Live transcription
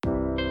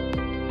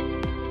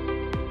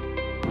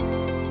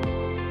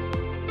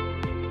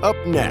Up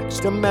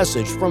next, a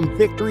message from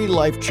Victory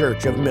Life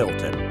Church of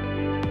Milton.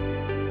 We're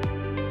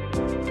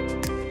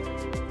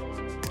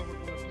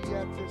going to be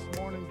at this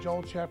morning,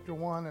 Joel chapter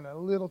 1, and a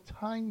little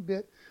tiny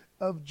bit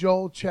of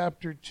Joel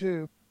chapter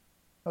 2.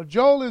 Now,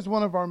 Joel is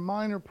one of our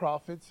minor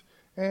prophets,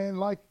 and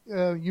like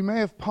you may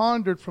have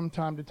pondered from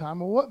time to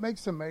time, well, what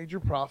makes a major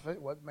prophet?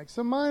 What makes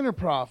a minor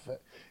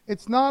prophet?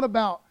 It's not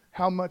about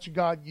how much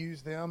God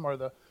used them or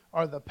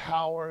the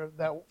power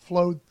that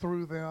flowed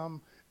through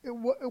them.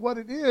 What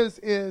it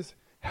is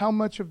how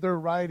much of their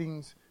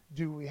writings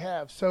do we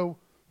have? So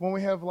when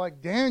we have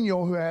like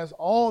Daniel, who has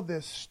all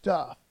this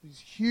stuff, these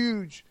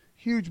huge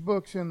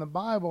books in the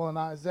Bible, and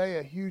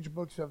Isaiah, huge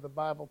books of the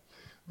Bible,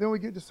 then we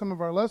get to some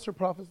of our lesser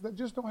prophets that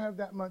just don't have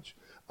that much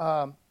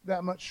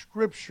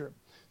scripture.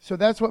 So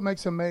that's what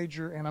makes a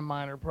major and a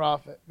minor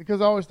prophet.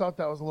 Because I always thought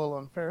that was a little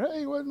unfair.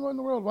 Hey, what in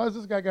the world? Why does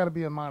this guy got to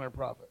be a minor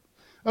prophet?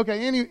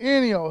 Okay,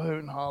 any old hoot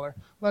and holler.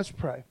 Let's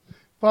pray.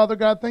 Father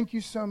God, thank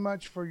you so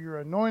much for your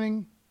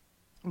anointing.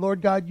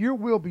 Lord God, your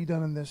will be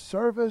done in this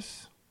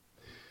service.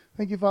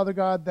 Thank you, Father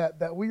God,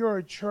 that we are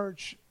a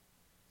church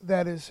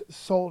that is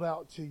sold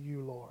out to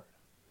you, Lord.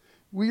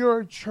 We are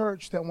a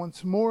church that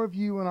wants more of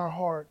you in our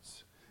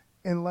hearts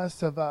and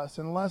less of us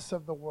and less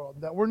of the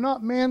world. That we're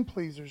not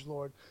man-pleasers,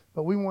 Lord,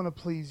 but we want to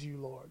please you,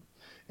 Lord.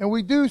 And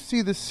we do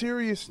see the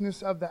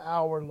seriousness of the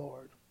hour,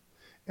 Lord.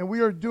 And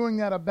we are doing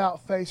that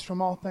about face from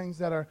all things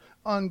that are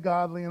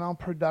ungodly and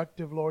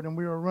unproductive, Lord. And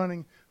we are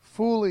running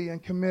fully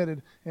and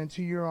committed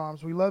into your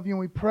arms. We love you and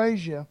we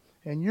praise you.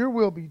 And your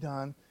will be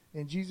done.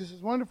 In Jesus'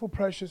 wonderful,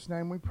 precious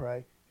name we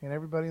pray. And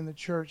everybody in the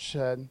church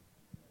said,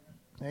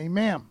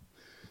 amen.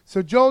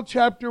 So Joel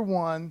chapter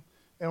 1,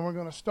 and we're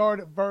going to start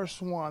at verse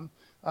 1.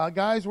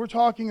 Guys, we're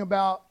talking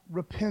about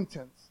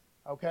repentance,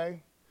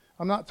 okay?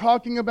 I'm not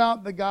talking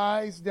about the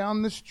guys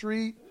down the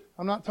street.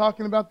 I'm not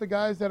talking about the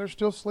guys that are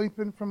still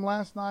sleeping from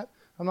last night.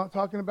 I'm not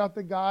talking about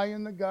the guy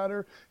in the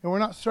gutter. And we're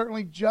not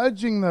certainly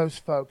judging those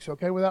folks,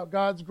 okay? Without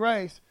God's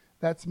grace,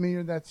 that's me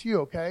or that's you,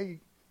 okay?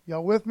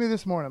 Y'all with me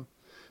this morning?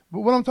 But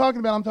what I'm talking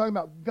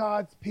about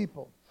God's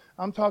people.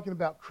 I'm talking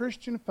about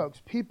Christian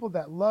folks, people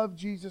that love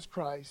Jesus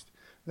Christ,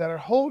 that are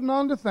holding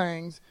on to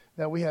things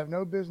that we have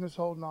no business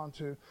holding on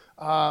to.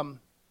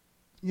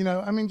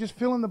 Just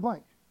fill in the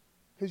blank.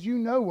 Because you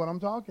know what I'm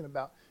talking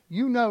about.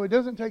 You know it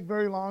doesn't take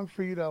very long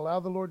for you to allow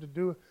the Lord to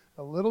do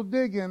a little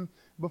digging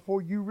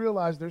before you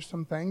realize there's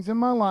some things in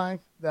my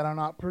life that are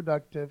not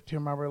productive to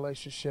my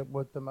relationship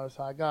with the Most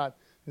High God.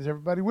 Is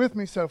everybody with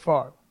me so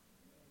far?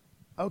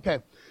 Okay,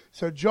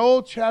 so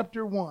Joel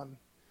chapter 1.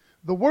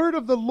 The word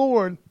of the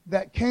Lord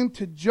that came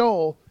to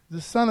Joel,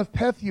 the son of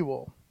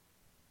Pethuel.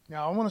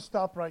 Now, I want to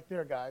stop right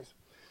there, guys.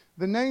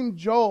 The name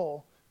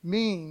Joel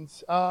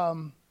means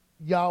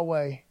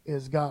Yahweh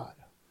is God.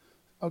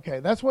 Okay,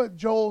 that's what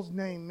Joel's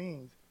name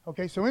means.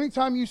 Okay, so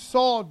anytime you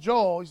saw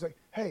Joel, he's like,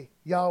 hey,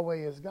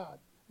 Yahweh is God.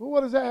 Well,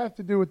 what does that have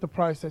to do with the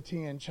price of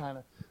tea in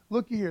China?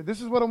 Looky here.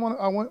 This is what I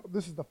want.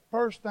 This is the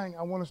first thing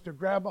I want us to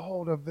grab a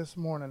hold of this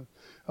morning.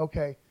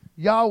 Okay,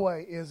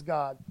 Yahweh is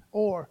God,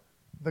 or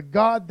the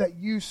God that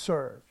you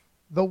serve.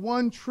 The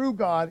one true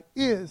God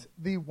is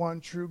the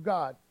one true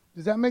God.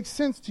 Does that make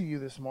sense to you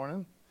this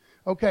morning?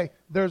 Okay,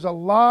 there's a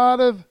lot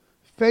of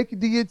fake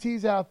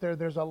deities out there.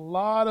 There's a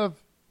lot of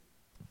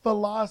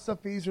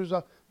philosophies. There's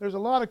a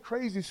lot of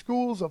crazy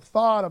schools of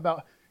thought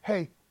about,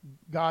 hey,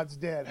 God's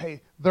dead.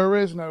 Hey, there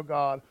is no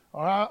God.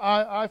 Or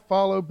I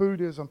follow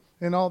Buddhism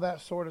and all that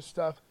sort of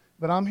stuff.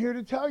 But I'm here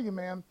to tell you,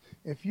 man,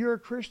 if you're a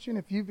Christian,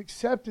 if you've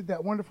accepted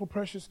that wonderful,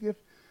 precious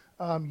gift,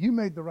 you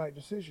made the right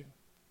decision.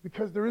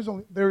 Because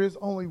there is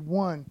only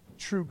one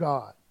true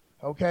God.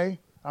 Okay?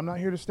 I'm not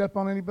here to step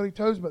on anybody's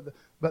toes,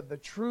 but the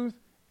truth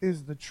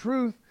is the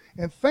truth.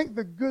 And thank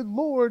the good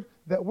Lord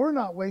that we're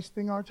not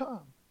wasting our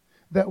time.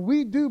 That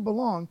we do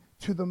belong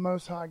to the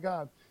Most High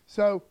God.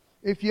 So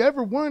if you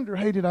ever wonder,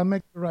 hey, did I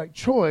make the right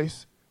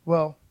choice?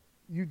 Well,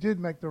 you did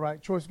make the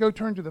right choice. Go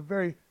turn to the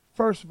very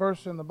first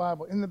verse in the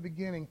Bible. In the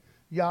beginning,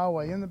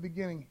 Yahweh. In the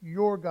beginning,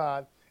 your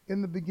God.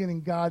 In the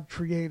beginning, God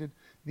created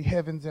the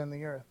heavens and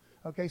the earth.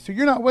 Okay, so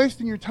you're not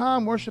wasting your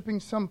time worshiping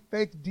some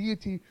fake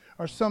deity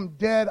or some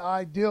dead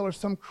ideal or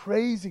some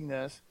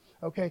craziness,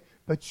 okay,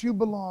 but you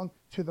belong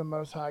to the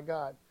Most High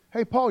God.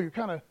 Hey, Paul, you're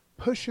kind of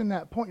pushing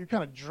that point. You're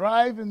kind of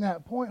driving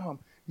that point home.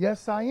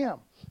 Yes, I am,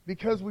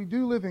 because we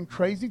do live in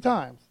crazy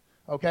times,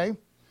 okay,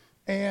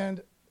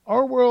 and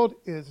our world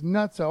is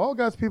nutso. All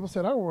God's people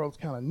said our world's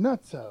kind of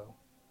nutso.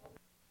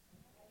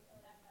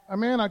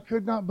 I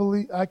could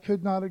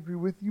not agree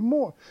with you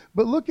more.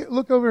 But look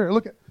over here.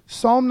 Look at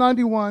Psalm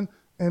 91.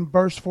 In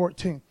verse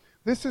 14.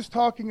 This is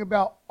talking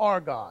about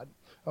our God,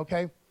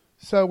 okay?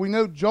 So we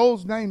know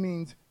Joel's name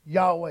means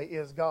Yahweh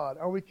is God.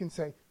 Or we can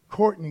say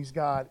Courtney's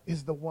God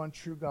is the one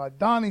true God.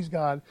 Donnie's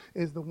God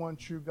is the one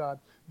true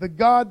God. The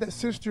God that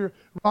Sister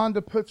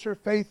Rhonda puts her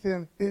faith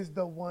in is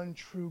the one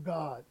true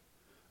God.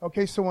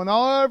 Okay, so when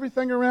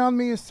everything around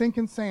me is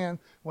sinking sand,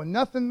 when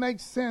nothing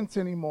makes sense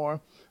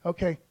anymore,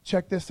 okay,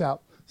 check this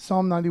out.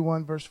 Psalm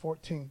 91, verse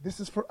 14. This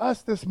is for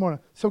us this morning.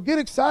 So get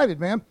excited,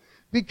 man.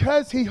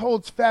 Because he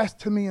holds fast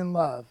to me in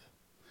love.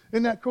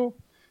 Isn't that cool?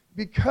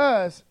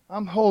 because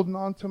I'm holding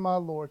on to my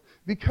Lord,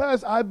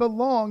 because I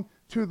belong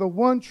to the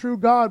one true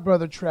God,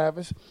 Brother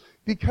Travis,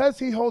 because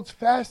he holds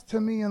fast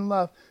to me in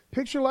love.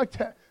 Picture like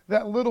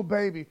that little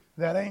baby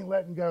that ain't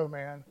letting go,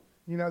 man.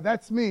 You know,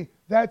 that's me.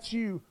 That's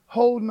you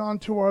holding on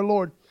to our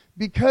Lord.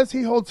 Because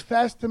he holds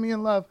fast to me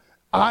in love,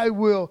 I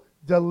will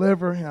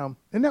deliver him.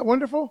 Isn't that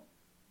wonderful?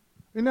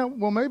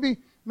 Well, maybe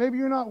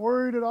you're not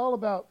worried at all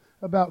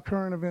about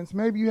current events.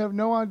 Maybe you have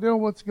no idea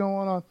what's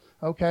going on.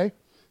 Okay.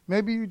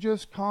 Maybe you're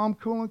just calm,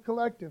 cool, and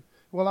collective.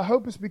 Well, I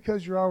hope it's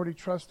because you're already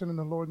trusting in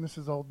the Lord and this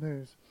is old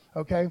news.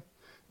 Okay?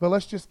 But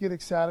let's just get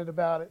excited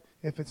about it.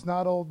 If it's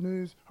not old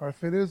news or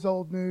if it is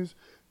old news,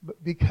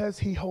 but because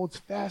he holds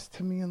fast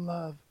to me in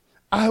love,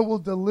 I will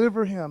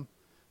deliver him.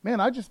 Man,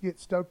 I just get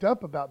stoked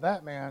up about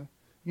that, man.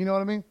 You know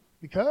what I mean?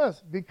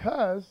 Because,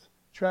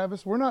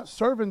 Travis, we're not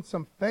serving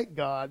some fake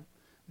God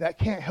that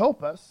can't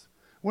help us.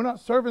 We're not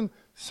serving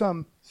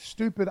some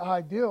stupid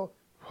ideal.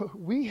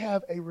 We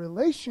have a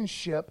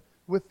relationship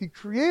with the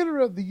creator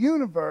of the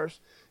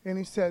universe, and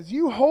he says,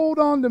 you hold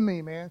on to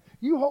me, man.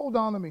 You hold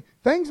on to me.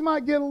 Things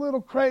might get a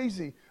little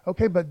crazy,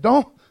 okay, but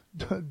don't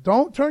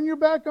turn your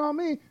back on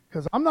me,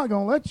 because I'm not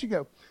going to let you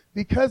go.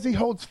 Because he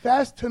holds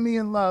fast to me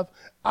in love,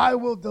 I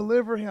will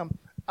deliver him.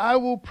 I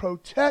will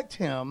protect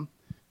him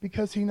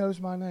because he knows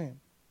my name,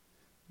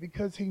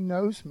 because he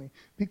knows me,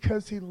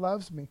 because he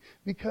loves me,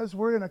 because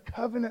we're in a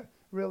covenant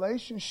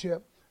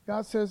relationship.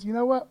 God says, you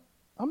know what?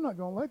 I'm not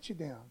going to let you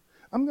down.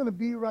 I'm going to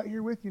be right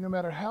here with you no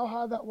matter how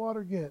high that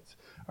water gets,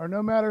 or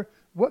no matter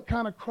what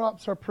kind of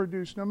crops are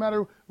produced, no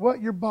matter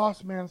what your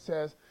boss man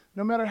says,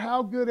 no matter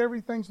how good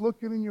everything's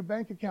looking in your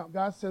bank account.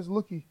 God says,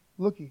 looky,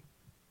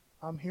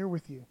 I'm here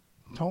with you.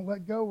 Don't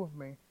let go of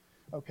me.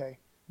 Okay,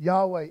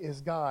 Yahweh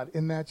is God,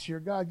 and that's your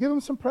God. Give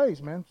him some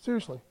praise, man.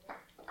 Seriously.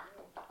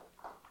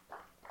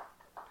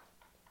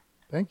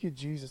 Thank you,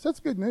 Jesus. That's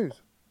good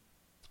news.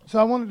 So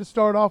I wanted to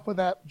start off with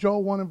that,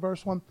 Joel 1 and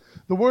verse 1.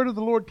 The word of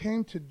the Lord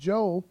came to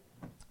Joel,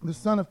 the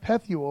son of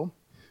Pethuel,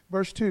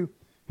 verse 2.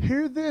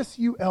 Hear this,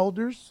 you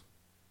elders.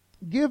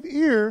 Give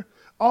ear,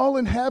 all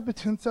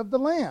inhabitants of the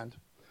land.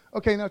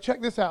 Okay, now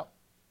check this out.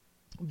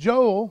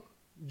 Joel,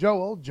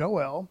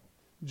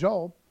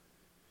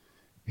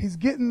 he's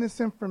getting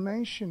this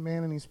information,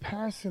 man, and he's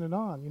passing it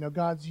on. You know,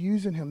 God's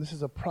using him. This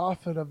is a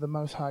prophet of the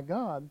Most High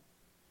God.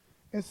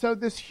 And so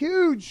this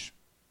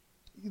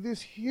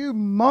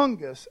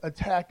humongous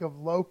attack of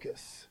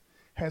locusts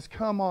has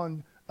come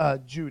on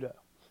Judah.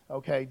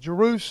 Okay,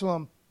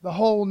 Jerusalem, the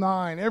whole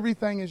nine,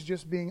 everything is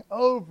just being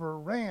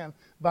overran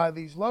by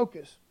these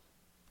locusts.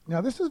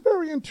 Now, this is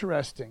very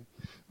interesting.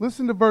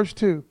 Listen to verse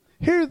 2.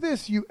 Hear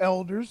this, you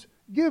elders.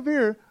 Give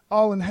ear,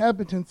 all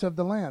inhabitants of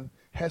the land.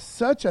 Has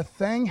such a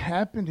thing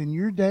happened in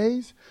your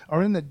days,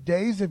 or in the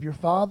days of your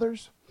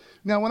fathers?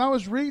 Now, when I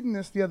was reading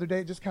this the other day,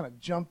 it just kind of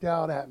jumped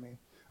out at me.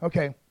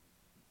 Okay,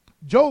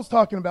 Joel's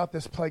talking about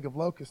this plague of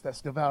locusts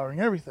that's devouring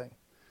everything.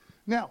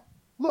 Now,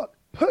 look,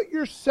 put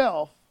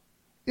yourself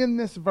in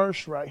this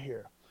verse right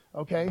here,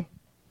 okay?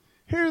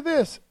 Hear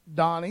this,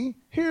 Donnie.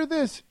 Hear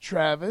this,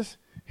 Travis.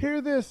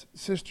 Hear this,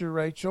 Sister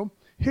Rachel.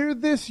 Hear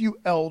this, you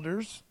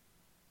elders.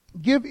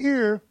 Give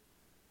ear,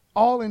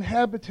 all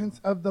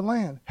inhabitants of the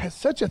land. Has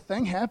such a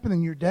thing happened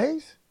in your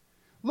days?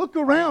 Look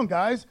around,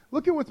 guys.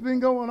 Look at what's been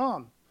going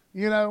on.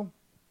 You know,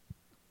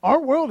 our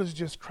world is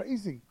just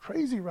crazy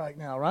right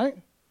now,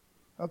 right?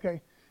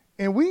 Okay,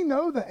 and we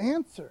know the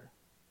answer,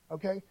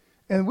 okay?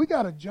 And we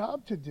got a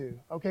job to do,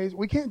 okay?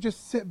 We can't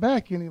just sit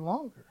back any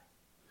longer,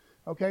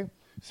 okay?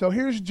 So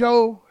here's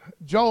Joel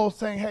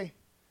saying,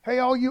 hey,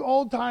 all you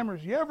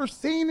old-timers, you ever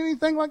seen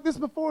anything like this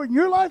before in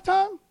your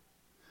lifetime?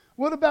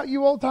 What about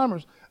you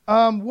old-timers?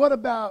 What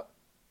about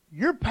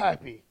your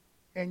pappy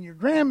and your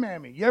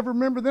grandmammy? You ever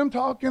remember them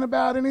talking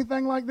about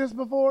anything like this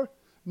before?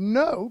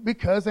 No,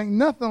 because ain't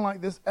nothing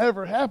like this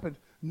ever happened.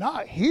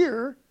 Not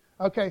here.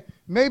 Okay,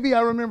 maybe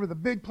I remember the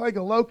big plague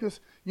of locusts.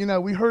 You know,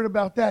 we heard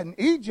about that in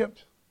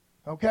Egypt.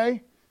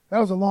 Okay, that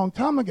was a long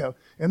time ago.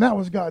 And that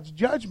was God's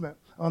judgment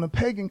on a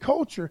pagan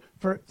culture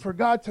for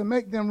God to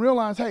make them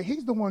realize, hey,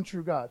 he's the one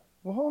true God.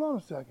 Well, hold on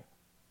a second.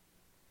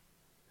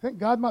 I think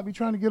God might be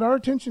trying to get our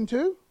attention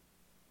too.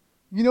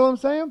 You know what I'm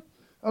saying?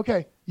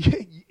 Okay,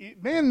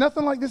 man,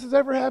 nothing like this has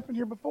ever happened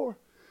here before.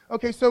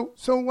 Okay, so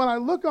when I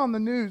look on the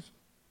news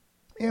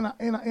and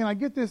I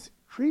get this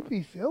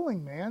creepy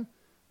feeling, man,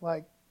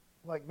 like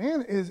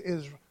man,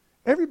 is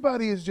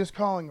everybody is just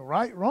calling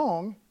right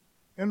wrong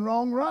and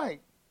wrong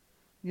right,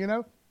 you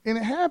know? And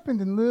it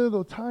happened in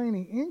little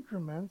tiny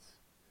increments,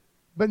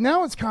 but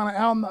now it's kind of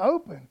out in the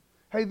open.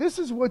 Hey, this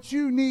is what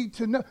you need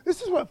to know.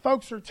 This is what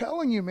folks are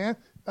telling you, man.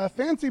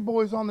 Fancy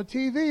boys on the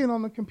TV and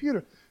on the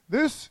computer.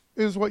 This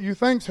is what you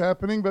think's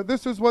happening, but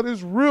this is what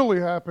is really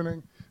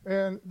happening.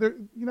 And there,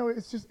 you know,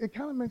 it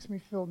kind of makes me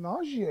feel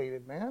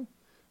nauseated, man.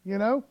 You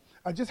know,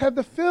 I just have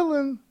the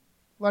feeling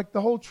like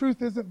the whole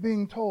truth isn't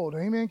being told.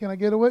 Amen? Can I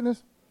get a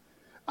witness?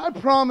 I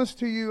promise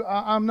to you,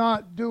 I'm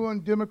not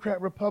doing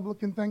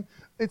Democrat-Republican thing.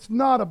 It's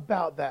not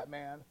about that,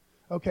 man.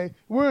 Okay?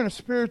 We're in a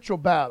spiritual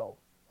battle.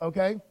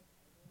 Okay?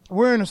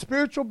 We're in a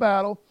spiritual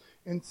battle,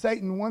 and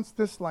Satan wants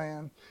this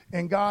land,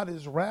 and God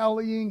is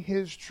rallying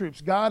his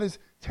troops. God is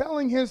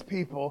telling his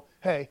people,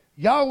 hey,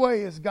 Yahweh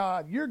is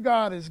God. Your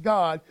God is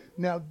God.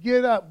 Now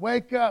get up,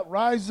 wake up,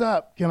 rise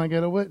up. Can I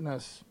get a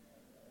witness?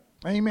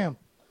 Amen.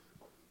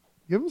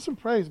 Give him some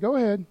praise. Go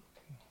ahead.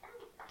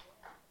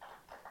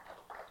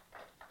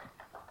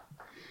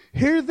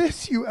 Hear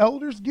this, you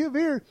elders. Give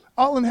ear,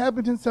 all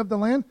inhabitants of the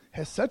land.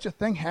 Has such a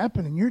thing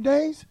happened in your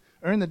days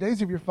or in the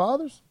days of your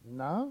fathers?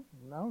 No,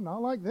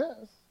 not like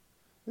this.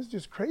 It's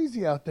just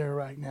crazy out there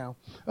right now.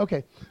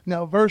 Okay,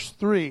 now verse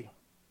 3.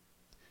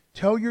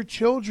 Tell your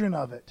children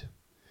of it,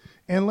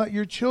 and let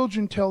your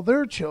children tell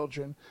their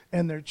children,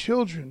 and their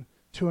children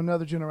to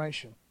another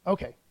generation.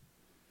 Okay,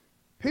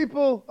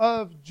 people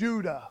of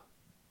Judah,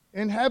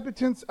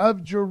 inhabitants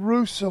of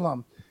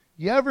Jerusalem,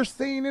 you ever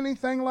seen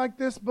anything like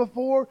this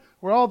before,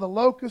 where all the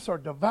locusts are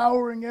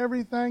devouring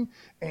everything,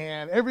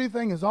 and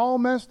everything is all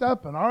messed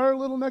up in our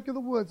little neck of the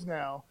woods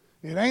now?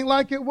 It ain't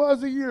like it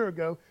was a year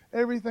ago.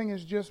 Everything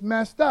is just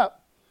messed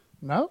up.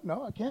 No,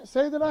 I can't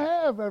say that I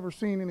have ever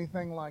seen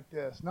anything like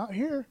this. Not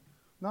here.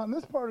 Not in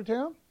this part of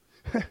town.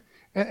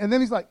 and then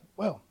he's like,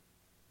 well,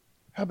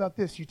 how about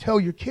this? You tell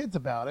your kids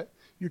about it.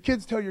 Your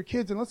kids tell your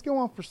kids, and let's go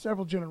on for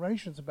several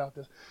generations about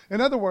this.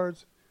 In other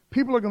words,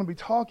 people are going to be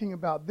talking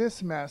about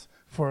this mess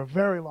for a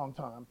very long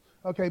time.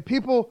 Okay,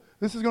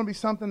 this is going to be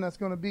something that's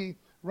going to be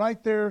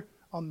right there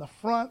on the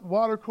front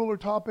water cooler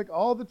topic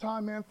all the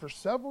time, man, for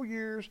several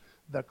years.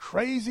 The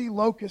crazy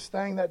locust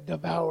thing that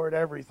devoured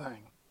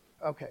everything.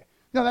 Okay,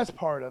 now that's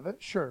part of it,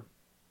 sure.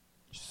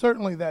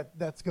 Certainly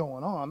that's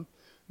going on,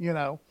 you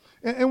know.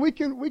 And we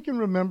can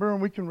remember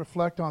and we can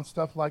reflect on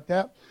stuff like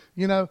that.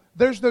 You know,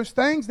 there's those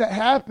things that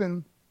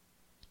happen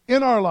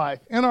in our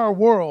life, in our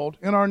world,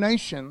 in our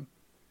nation,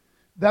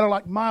 that are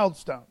like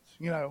milestones,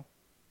 you know,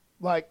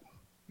 like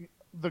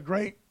the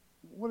great,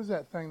 what is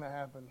that thing that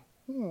happened?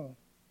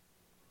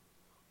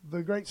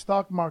 The great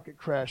stock market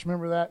crash.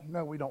 Remember that?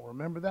 No, we don't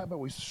remember that, but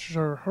we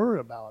sure heard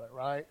about it,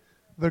 right?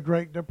 The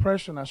Great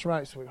Depression. That's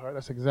right, sweetheart.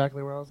 That's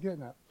exactly where I was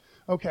getting at.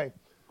 Okay.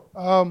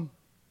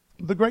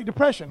 The Great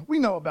Depression. We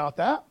know about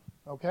that,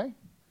 okay?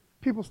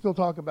 People still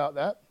talk about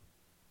that.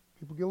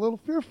 People get a little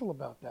fearful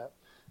about that.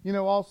 You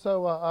know,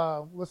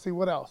 also, let's see,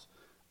 what else?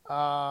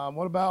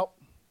 What about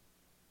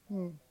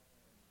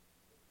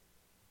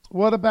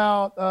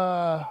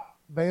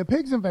Bay of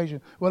Pigs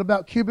invasion? What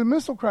about Cuban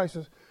Missile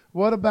Crisis?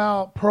 What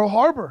about Pearl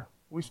Harbor?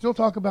 We still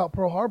talk about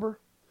Pearl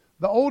Harbor.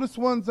 The oldest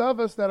ones of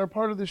us that are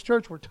part of this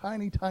church were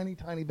tiny, tiny,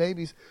 tiny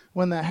babies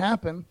when that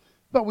happened,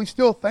 but we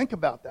still think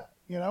about that,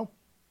 you know?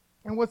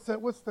 And what's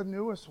the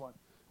newest one?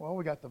 Well,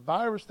 we got the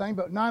virus thing,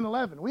 but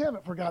 9/11. We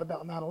haven't forgot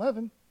about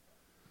 9/11,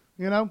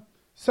 you know?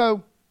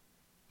 So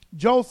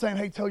Joel's saying,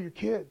 hey, tell your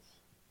kids.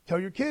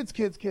 Tell your kids.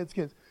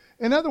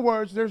 In other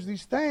words, there's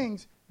these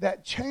things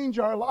that change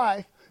our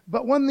life,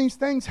 but when these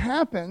things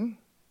happen,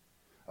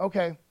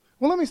 okay,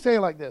 well, let me say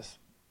it like this.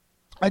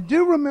 I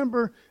do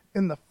remember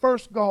in the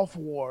first Gulf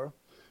War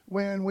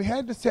when we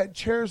had to set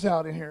chairs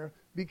out in here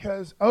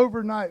because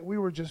overnight we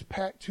were just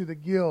packed to the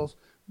gills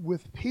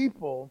with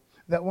people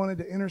that wanted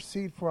to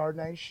intercede for our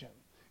nation.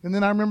 And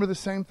then I remember the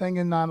same thing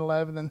in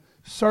 9/11 and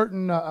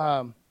certain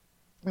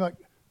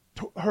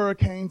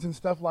hurricanes and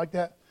stuff like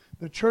that.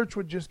 The church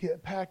would just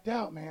get packed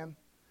out, man.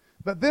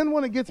 But then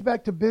when it gets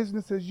back to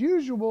business as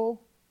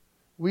usual,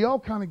 we all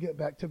kind of get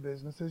back to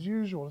business as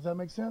usual. Does that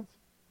make sense?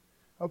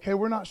 Okay,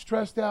 we're not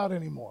stressed out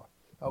anymore.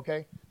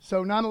 Okay,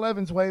 so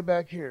 9/11's way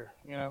back here.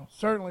 You know,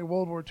 certainly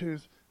World War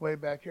II's way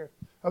back here.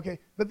 Okay,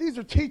 but these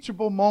are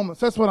teachable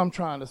moments. That's what I'm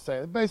trying to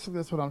say. Basically,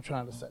 that's what I'm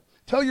trying to say.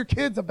 Tell your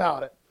kids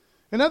about it.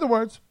 In other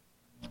words,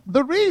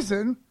 the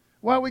reason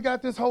why we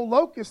got this whole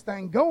locust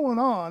thing going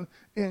on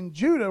in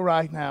Judah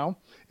right now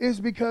is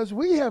because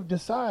we have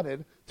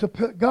decided to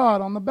put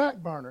God on the back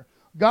burner.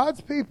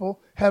 God's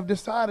people have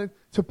decided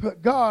to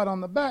put God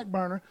on the back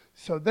burner.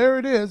 So there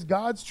it is.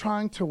 God's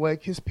trying to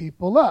wake his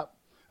people up.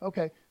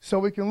 Okay, so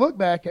we can look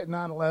back at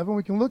 9/11.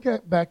 We can look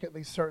back at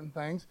these certain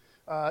things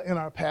in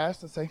our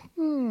past and say,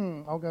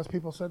 all God's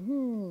people said,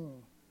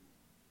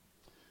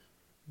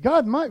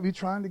 God might be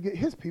trying to get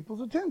his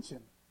people's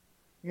attention.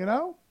 You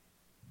know?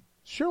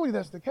 Surely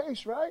that's the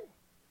case, right?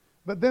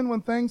 But then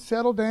when things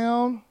settle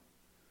down,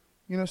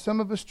 you know,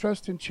 some of us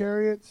trust in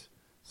chariots.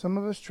 Some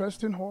of us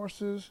trust in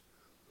horses.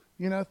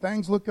 You know,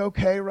 things look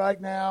okay right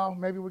now.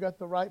 Maybe we got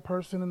the right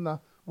person in the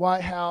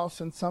White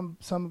House and some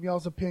of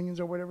y'all's opinions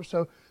or whatever.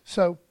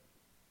 So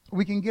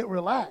we can get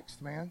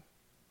relaxed, man.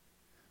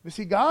 But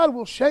see, God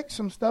will shake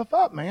some stuff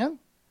up, man.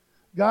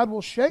 God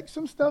will shake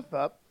some stuff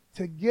up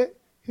to get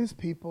his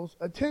people's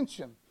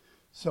attention.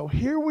 So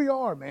here we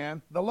are,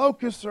 man. The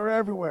locusts are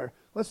everywhere.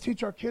 Let's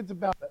teach our kids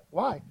about it.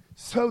 Why?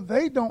 So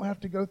they don't have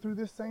to go through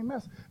this same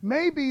mess.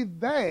 Maybe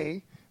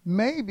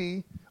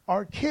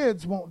our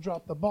kids won't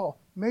drop the ball.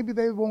 Maybe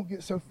they won't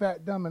get so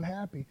fat, dumb, and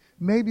happy.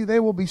 Maybe they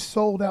will be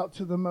sold out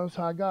to the Most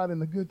High God in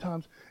the good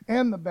times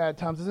and the bad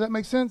times. Does that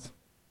make sense?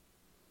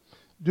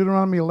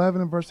 Deuteronomy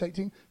 11 and verse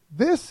 18.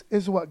 This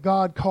is what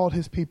God called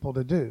his people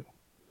to do.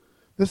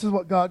 This is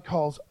what God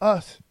calls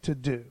us to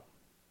do.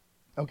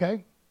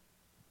 Okay?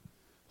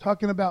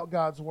 talking about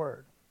God's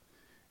word.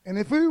 And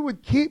if we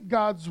would keep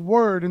God's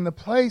word in the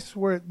place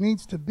where it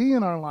needs to be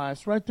in our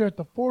lives, right there at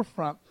the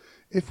forefront,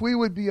 if we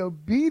would be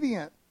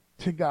obedient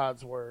to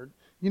God's word,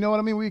 you know what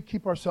I mean? We'd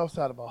keep ourselves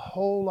out of a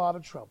whole lot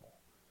of trouble.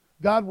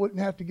 God wouldn't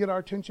have to get our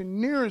attention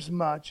near as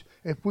much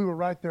if we were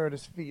right there at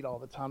his feet all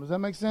the time. Does that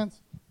make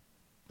sense?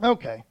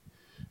 Okay.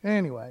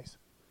 Anyways,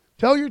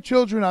 tell your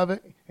children of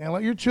it, and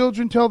let your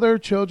children tell their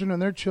children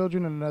and their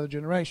children in another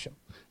generation.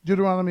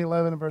 Deuteronomy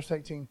 11 and verse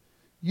 18.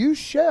 You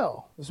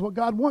shall, this is what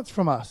God wants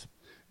from us.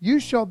 You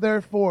shall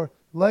therefore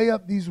lay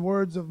up these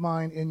words of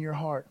mine in your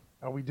heart.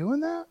 Are we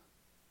doing that?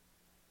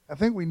 I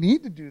think we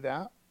need to do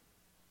that.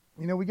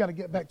 You know, we got to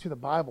get back to the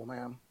Bible,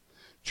 man.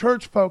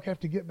 Church folk have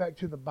to get back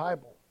to the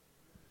Bible.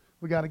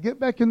 We got to get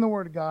back in the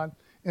Word of God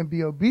and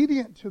be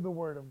obedient to the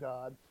Word of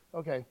God.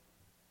 Okay,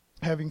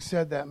 having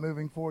said that,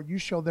 moving forward, you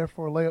shall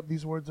therefore lay up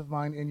these words of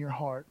mine in your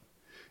heart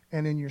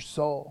and in your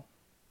soul.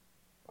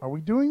 Are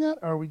we doing that,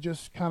 or are we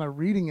just kind of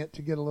reading it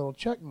to get a little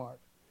check mark?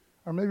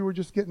 Or maybe we're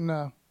just getting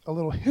a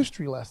little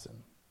history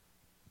lesson.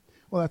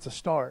 Well, that's a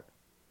start.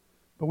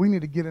 But we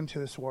need to get into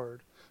this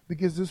Word,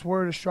 because this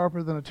Word is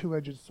sharper than a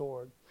two-edged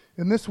sword.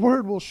 And this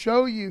Word will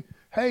show you,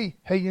 hey,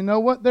 you know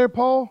what there,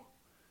 Paul?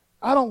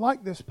 I don't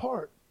like this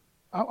part.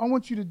 I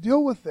want you to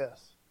deal with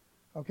this,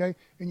 okay?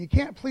 And you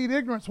can't plead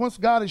ignorance. Once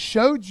God has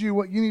showed you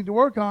what you need to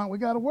work on, we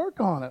got to work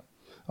on it,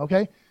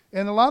 okay?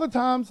 And a lot of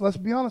times, let's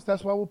be honest,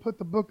 that's why we'll put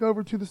the book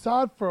over to the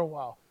side for a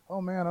while.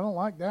 Oh, man, I don't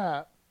like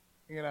that,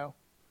 you know.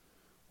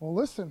 Well,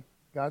 listen,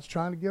 God's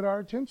trying to get our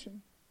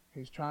attention.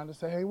 He's trying to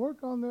say, hey, work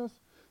on this.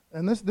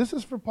 And this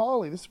is for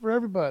Paulie. This is for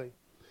everybody.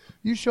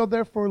 You shall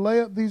therefore lay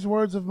up these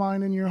words of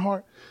mine in your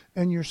heart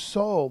and your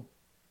soul,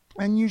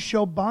 and you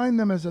shall bind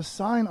them as a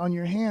sign on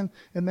your hand,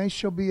 and they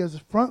shall be as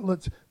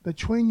frontlets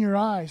between your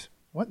eyes.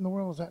 What in the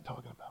world is that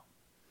talking about?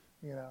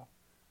 You know,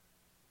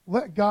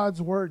 let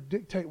God's word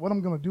dictate what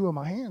I'm going to do with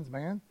my hands,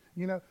 man.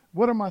 You know,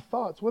 what are my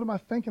thoughts? What am I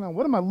thinking on?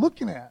 What am I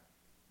looking at?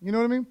 You know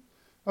what I mean?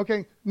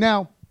 Okay,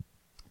 now,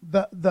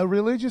 the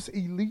religious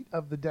elite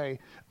of the day,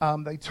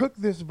 they took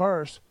this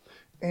verse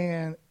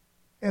and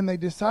they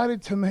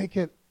decided to make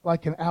it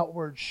like an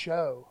outward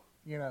show,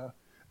 you know.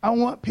 I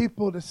want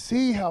people to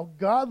see how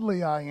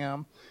godly I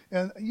am.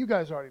 And you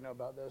guys already know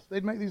about this.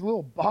 They'd make these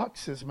little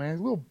boxes, man,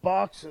 these little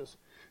boxes.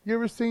 You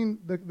ever seen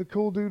the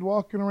cool dude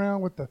walking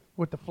around with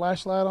the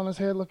flashlight on his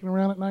head looking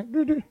around at night?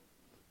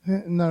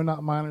 No,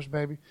 not minors,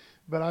 baby.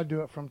 But I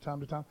do it from time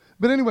to time.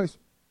 But anyways,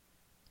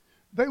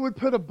 they would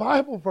put a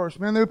Bible verse,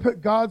 man. They would put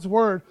God's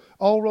word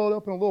all rolled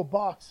up in a little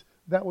box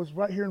that was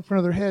right here in front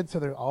of their head. So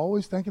they're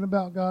always thinking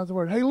about God's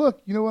word. Hey,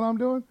 look, you know what I'm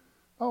doing?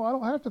 Oh, I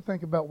don't have to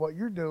think about what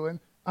you're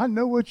doing. I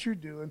know what you're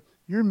doing.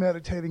 You're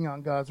meditating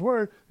on God's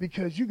word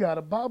because you got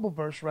a Bible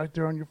verse right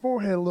there on your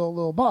forehead, a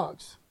little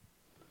box.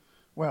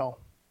 Well,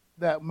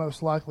 that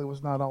most likely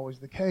was not always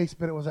the case,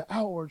 but it was an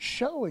outward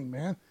showing,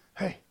 man.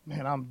 Hey,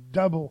 man, I'm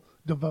double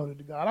devoted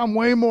to God. I'm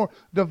way more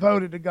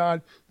devoted to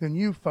God than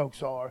you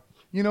folks are.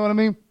 You know what I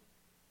mean?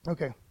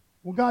 Okay.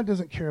 Well, God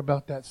doesn't care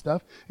about that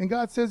stuff. And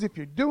God says if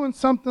you're doing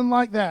something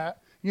like that,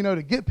 you know,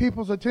 to get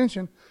people's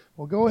attention,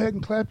 well, go ahead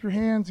and clap your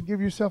hands and give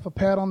yourself a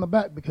pat on the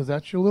back, because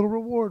that's your little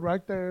reward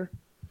right there.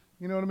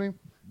 You know what I mean?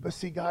 But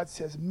see, God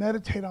says,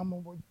 meditate on my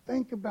word.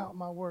 Think about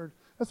my word.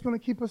 That's going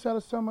to keep us out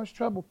of so much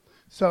trouble.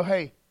 So,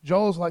 hey,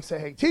 Joel's like, say,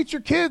 hey, teach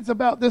your kids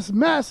about this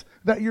mess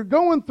that you're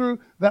going through,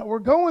 that we're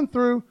going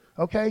through,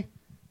 okay?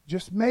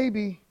 Just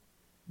maybe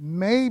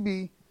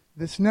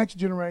this next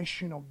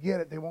generation will get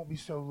it. They won't be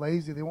so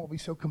lazy. They won't be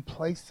so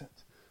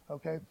complacent,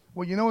 okay?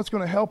 Well, you know what's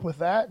going to help with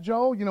that,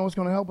 Joel? You know what's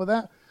going to help with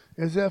that?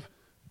 Is if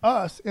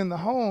us in the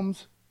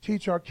homes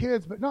teach our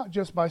kids, but not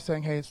just by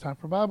saying, hey, it's time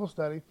for Bible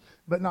study,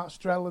 but not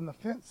straddling the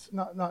fence,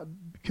 not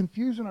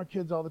confusing our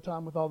kids all the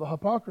time with all the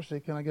hypocrisy.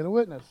 Can I get a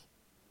witness?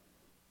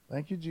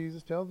 Thank you,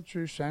 Jesus. Tell the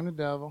truth. Shame the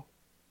devil.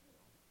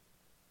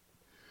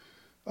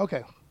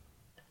 Okay.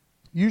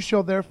 You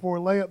shall therefore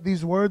lay up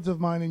these words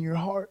of mine in your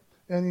heart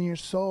and in your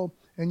soul,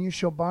 and you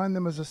shall bind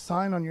them as a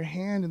sign on your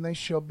hand, and they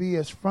shall be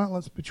as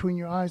frontlets between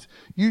your eyes.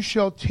 You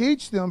shall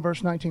teach them,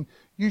 verse 19,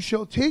 you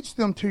shall teach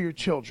them to your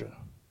children,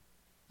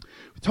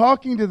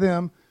 talking to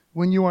them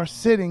when you are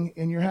sitting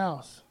in your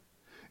house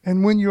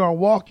and when you are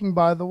walking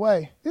by the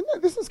way.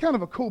 This is kind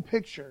of a cool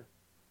picture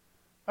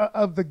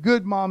of the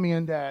good mommy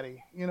and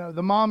daddy. You know,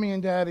 the mommy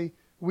and daddy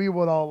we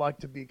would all like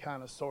to be,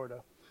 kind of, sort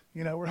of.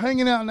 You know, we're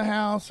hanging out in the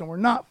house and we're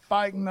not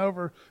fighting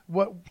over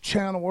what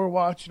channel we're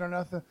watching or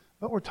nothing,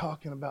 but we're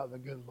talking about the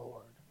good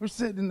Lord. We're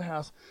sitting in the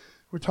house.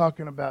 We're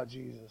talking about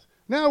Jesus.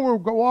 Now we're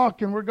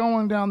walking. We're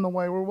going down the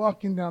way. We're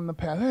walking down the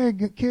path. Hey,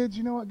 kids,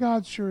 you know what?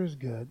 God sure is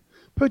good.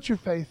 Put your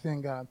faith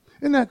in God.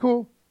 Isn't that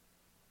cool?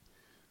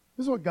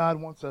 This is what God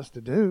wants us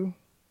to do.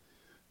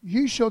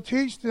 You shall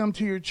teach them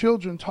to your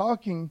children,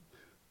 talking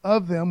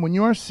of them when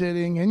you are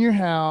sitting in your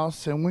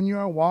house and when you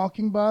are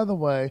walking by the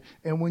way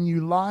and when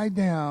you lie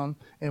down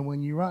and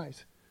when you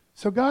rise.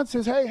 So God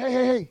says,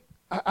 hey,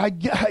 I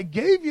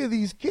gave you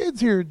these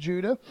kids here,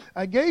 Judah.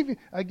 I gave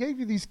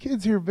you these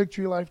kids here,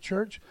 Victory Life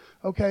Church,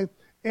 okay?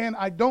 And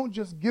I don't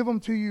just give them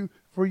to you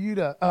for you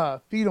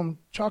to feed them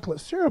chocolate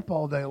syrup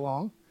all day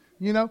long,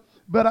 you know.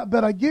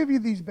 But I give you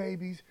these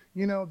babies,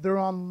 you know, they're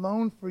on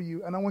loan for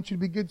you, and I want you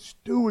to be good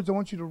stewards. I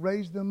want you to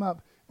raise them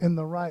up in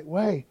the right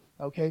way,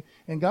 okay?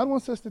 And God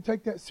wants us to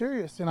take that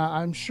serious, and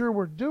I'm sure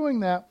we're doing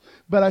that.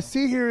 But I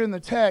see here in the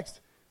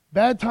text,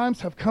 bad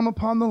times have come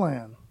upon the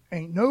land.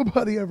 Ain't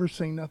nobody ever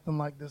seen nothing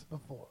like this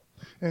before.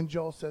 And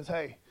Joel says,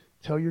 hey,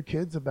 tell your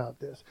kids about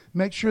this.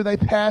 Make sure they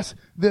pass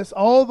this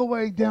all the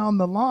way down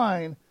the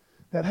line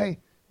that, hey,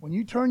 when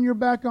you turn your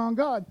back on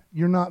God,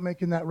 you're not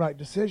making that right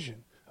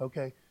decision,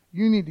 okay?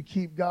 You need to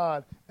keep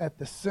God at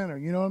the center.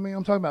 You know what I mean?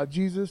 I'm talking about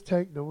Jesus,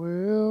 take the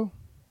wheel.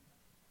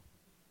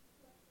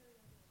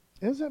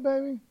 Is it,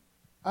 baby?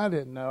 I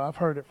didn't know. I've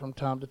heard it from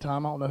time to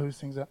time. I don't know who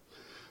sings that.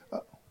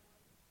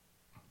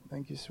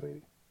 Thank you,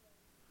 sweetie.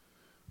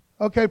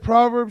 Okay,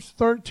 Proverbs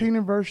 13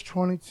 and verse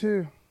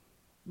 22.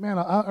 Man,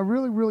 I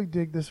really, really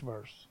dig this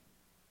verse.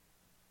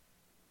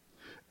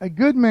 A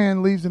good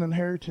man leaves an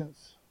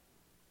inheritance.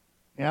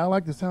 Yeah, I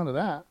like the sound of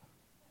that.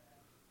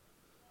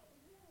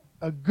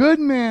 A good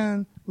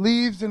man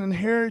leaves an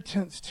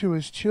inheritance to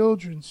his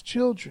children's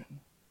children.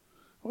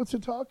 What's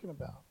it talking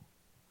about?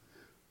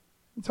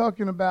 I'm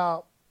talking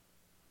about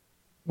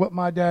what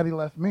my daddy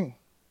left me.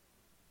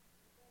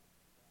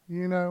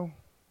 You know,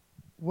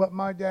 what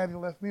my daddy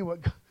left me.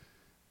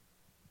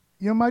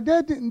 You know, my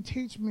dad didn't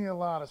teach me a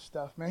lot of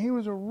stuff, man. He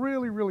was a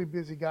really, really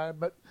busy guy,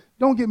 but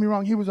don't get me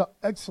wrong, he was an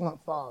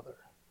excellent father.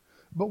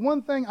 But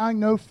one thing I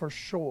know for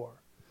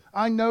sure,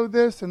 I know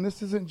this, and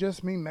this isn't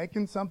just me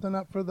making something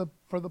up for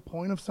the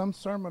point of some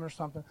sermon or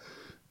something.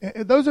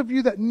 And those of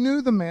you that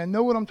knew the man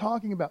know what I'm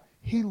talking about.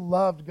 He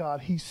loved God.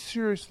 He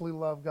seriously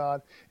loved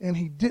God, and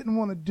he didn't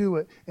want to do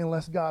it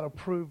unless God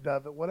approved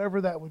of it,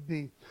 whatever that would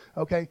be.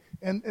 Okay?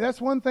 And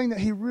that's one thing that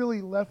he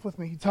really left with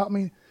me. He taught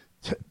me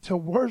to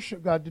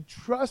worship God, to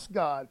trust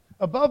God.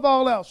 Above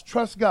all else,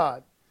 trust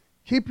God.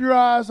 Keep your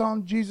eyes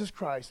on Jesus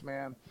Christ,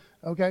 man.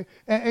 Okay?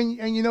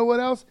 And you know what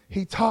else?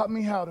 He taught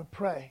me how to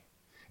pray.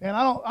 And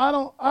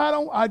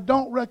I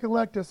don't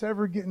recollect us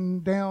ever getting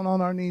down on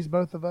our knees,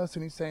 both of us,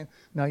 and he's saying,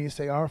 now you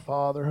say, our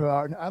Father who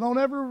art. I don't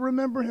ever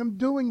remember him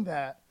doing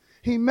that.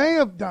 He may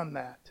have done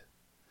that.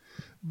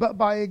 But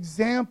by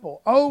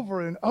example,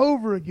 over and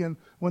over again,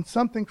 when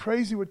something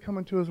crazy would come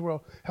into his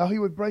world, how he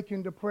would break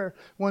into prayer.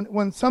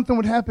 When something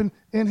would happen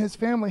in his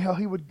family, how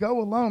he would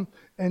go alone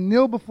and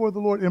kneel before the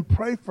Lord and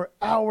pray for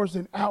hours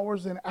and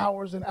hours and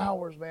hours and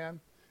hours, man.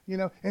 You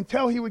know,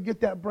 until he would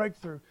get that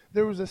breakthrough.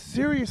 There was a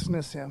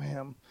seriousness in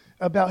him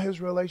about his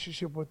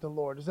relationship with the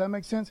Lord. Does that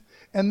make sense?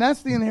 And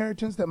that's the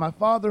inheritance that my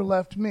father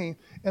left me.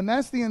 And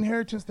that's the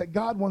inheritance that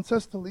God wants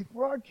us to leave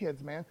for our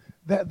kids, man.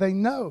 That they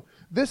know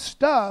this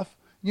stuff,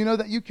 you know,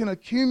 that you can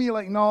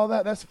accumulate and all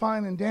that, that's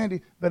fine and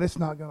dandy, but it's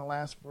not going to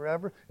last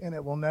forever, and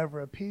it will never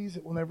appease,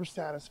 it will never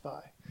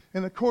satisfy.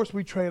 And of course,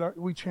 we train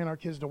our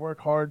kids to work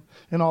hard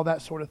and all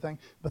that sort of thing.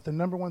 But the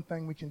number one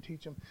thing we can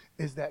teach them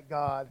is that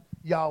God,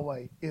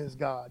 Yahweh, is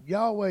God.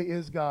 Yahweh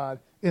is God,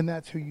 and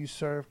that's who you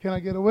serve. Can I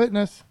get a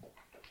witness?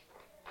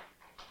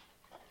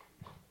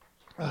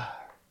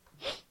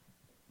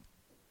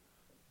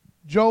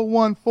 Joel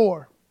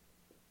 1:4.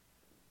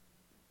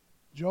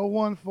 Joel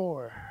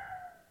 1:4.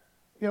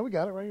 Yeah, we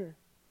got it right here.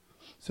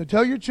 So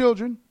tell your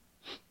children.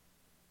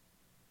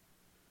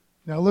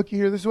 Now looky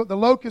here. This is what the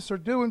locusts are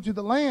doing to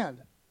the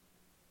land.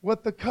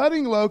 What the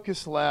cutting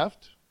locust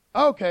left.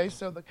 Okay,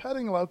 so the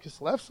cutting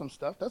locust left some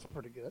stuff. That's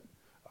pretty good.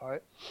 All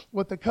right.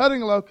 What the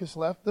cutting locust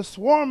left, the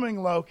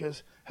swarming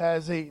locust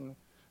has eaten.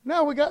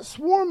 Now we got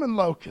swarming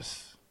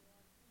locusts.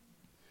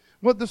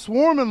 What the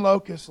swarming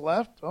locust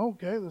left,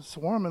 okay, the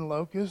swarming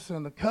locust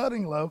and the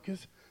cutting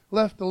locust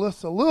left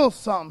us a little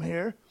something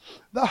here.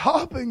 The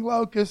hopping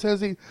locust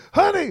has eaten.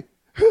 Honey,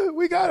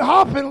 we got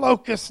hopping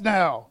locusts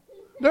now.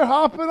 They're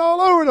hopping all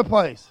over the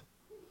place.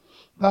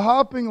 The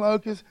hopping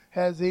locust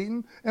has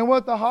eaten. And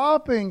what the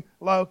hopping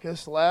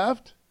locust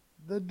left,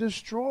 the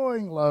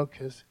destroying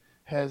locust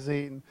has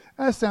eaten.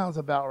 That sounds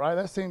about right.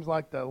 That seems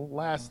like the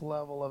last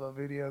level of a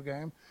video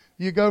game.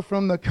 You go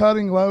from the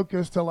cutting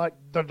locust to like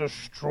the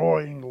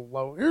destroying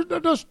locust. Here's the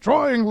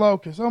destroying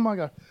locust. Oh my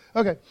God.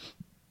 Okay.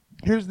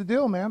 Here's the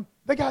deal, man.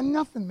 They got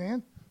nothing,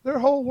 man. Their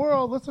whole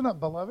world, listen up,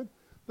 beloved.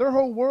 Their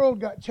whole world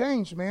got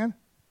changed, man.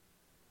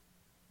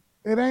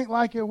 It ain't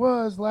like it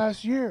was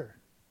last year.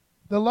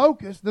 The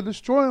locust, the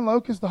destroying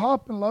locust, the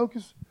hopping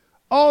locust,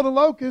 all the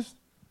locusts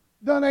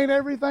done ate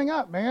everything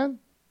up, man.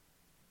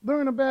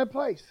 They're in a bad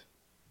place.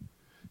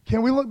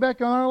 Can we look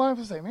back on our life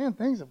and say, man,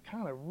 things have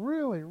kind of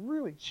really,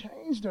 really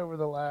changed over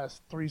the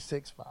last 3,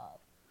 6, 5?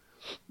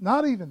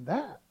 Not even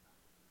that.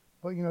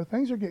 But, you know,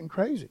 things are getting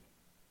crazy.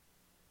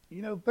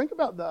 You know, think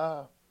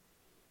about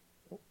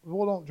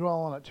we don't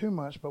dwell on it too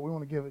much, but we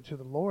want to give it to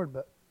the Lord.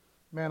 But,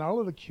 man, our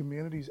little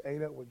communities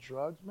ate up with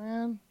drugs,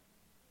 man.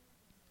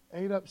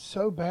 Ate up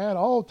so bad.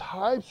 All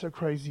types of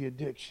crazy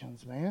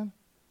addictions, man.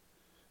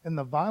 And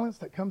the violence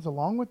that comes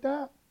along with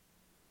that.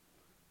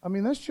 I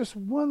mean, that's just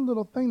one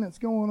little thing that's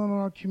going on in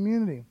our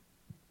community.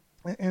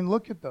 And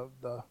look at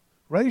the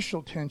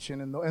racial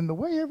tension and the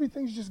way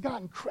everything's just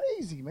gotten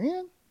crazy,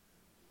 man.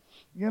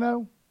 You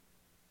know?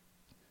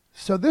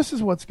 So this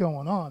is what's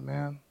going on,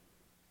 man.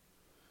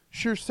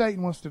 Sure,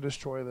 Satan wants to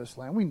destroy this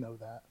land. We know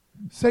that.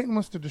 Satan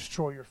wants to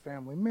destroy your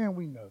family. Man,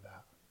 we know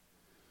that.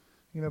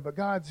 You know, but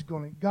God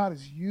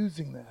is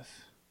using this.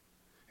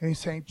 And he's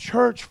saying,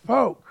 church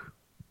folk,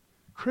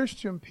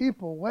 Christian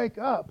people, wake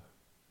up.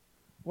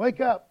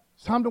 Wake up.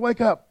 It's time to wake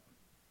up.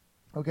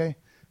 Okay?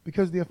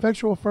 Because the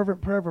effectual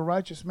fervent prayer of a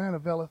righteous man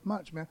availeth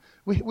much, man.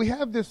 We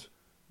have this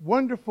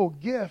wonderful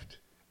gift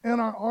in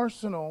our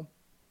arsenal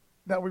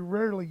that we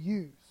rarely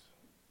use.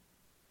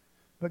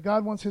 But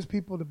God wants his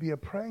people to be a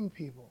praying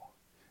people.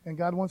 And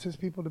God wants his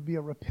people to be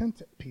a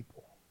repentant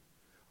people.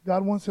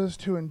 God wants us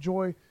to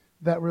enjoy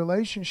that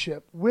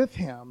relationship with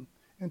him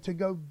and to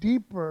go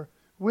deeper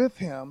with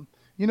him.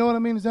 You know what I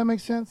mean? Does that make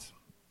sense?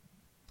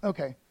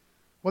 Okay.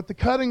 What the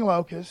cutting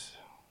locust,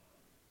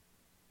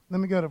 let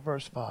me go to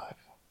verse 5.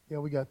 Yeah,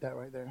 we got that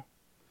right there.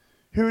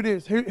 Here it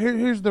is.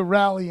 Here's the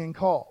rallying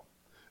call.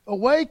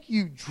 Awake,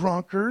 you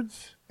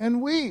drunkards, and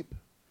weep,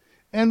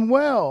 and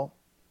wail,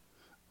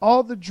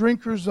 all the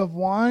drinkers of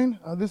wine.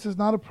 This is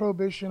not a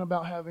prohibition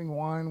about having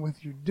wine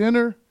with your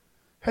dinner.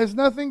 Has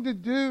nothing to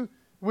do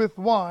with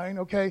wine,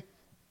 okay?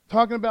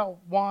 Talking about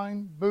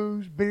wine,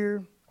 booze,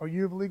 beer. Are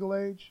you of legal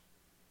age?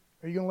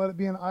 Are you going to let it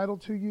be an idol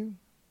to you?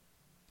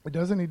 It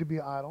doesn't need to be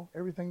an idol.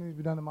 Everything needs to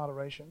be done in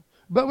moderation.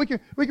 But we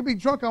can be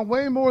drunk on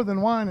way more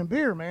than wine and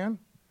beer, man.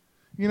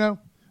 You know,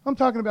 I'm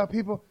talking about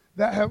people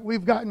that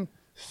we've gotten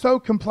so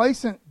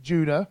complacent,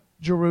 Judah,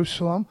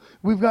 Jerusalem.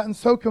 We've gotten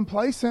so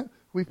complacent.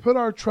 We've put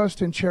our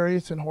trust in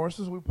chariots and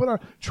horses. We put our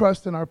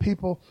trust in our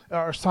people,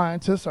 our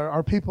scientists,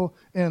 our people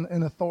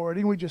in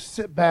authority. We just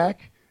sit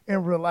back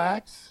and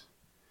relax.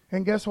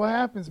 And guess what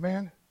happens,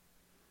 man?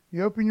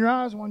 You open your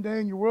eyes one day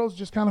and your world's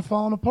just kind of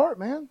falling apart,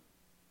 man.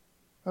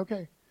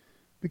 Okay.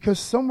 Because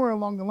somewhere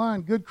along the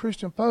line, good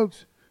Christian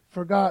folks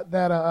forgot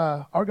that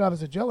our God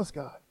is a jealous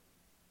God.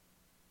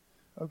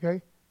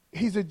 Okay?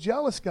 He's a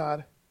jealous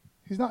God.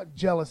 He's not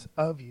jealous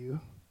of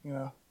you. You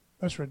know,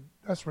 that's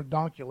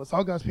redonkulous.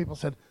 All God's people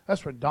said,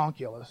 that's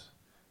redonkulous.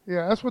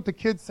 Yeah, that's what the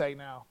kids say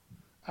now.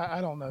 I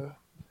don't know.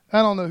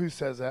 I don't know who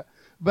says that.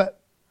 But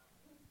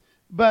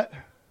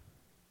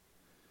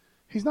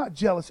he's not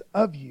jealous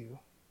of you.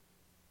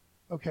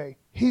 Okay?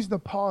 He's the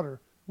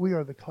potter. We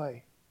are the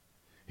clay.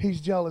 He's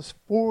jealous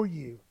for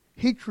you.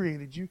 He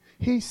created you.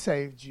 He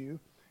saved you.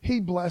 He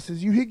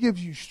blesses you. He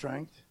gives you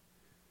strength.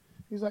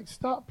 He's like,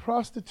 stop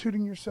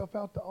prostituting yourself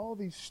out to all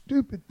these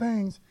stupid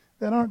things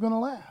that aren't going to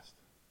last.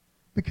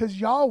 Because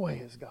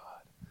Yahweh is God.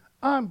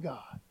 I'm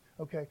God.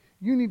 Okay?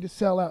 You need to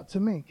sell out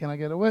to me. Can I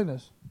get a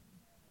witness?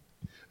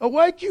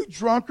 Awake, you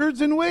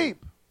drunkards, and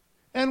weep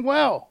and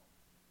wail.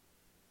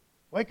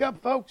 Wake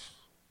up, folks.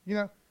 You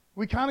know,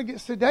 we kind of get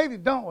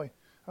sedated, don't we?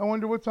 I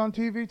wonder what's on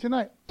TV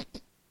tonight.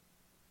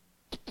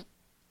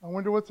 I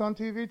wonder what's on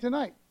TV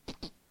tonight.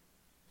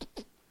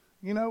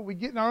 You know, we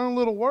get in our own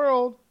little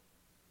world,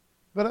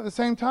 but at the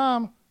same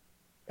time,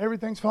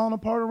 everything's falling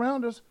apart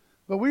around us.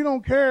 But we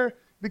don't care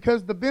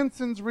because the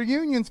Benson's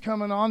reunion's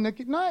coming on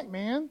Nick at Night,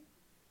 man.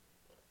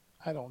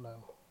 I don't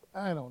know.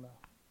 I don't know.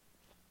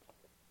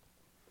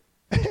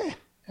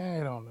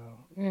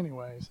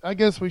 Anyways, I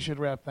guess we should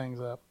wrap things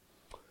up.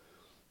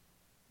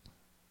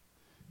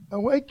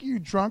 Awake, you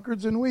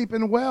drunkards, and weep,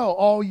 and wail,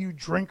 all you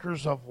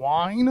drinkers of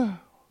wine,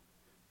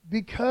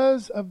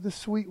 because of the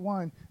sweet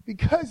wine.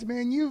 Because,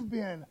 man, you've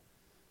been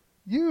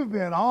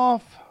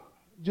off,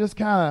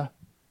 just off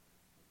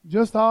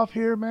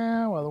here,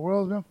 man, while the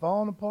world's been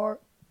falling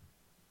apart.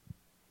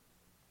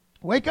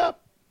 Wake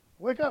up,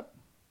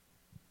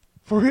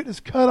 for it is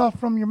cut off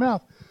from your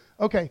mouth.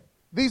 Okay,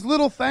 these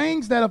little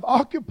things that have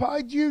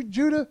occupied you,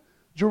 Judah,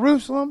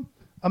 Jerusalem,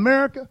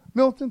 America,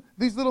 Milton,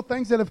 these little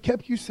things that have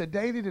kept you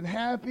sedated and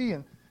happy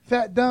and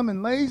fat, dumb,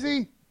 and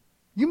lazy,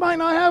 you might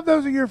not have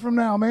those a year from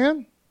now,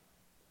 man.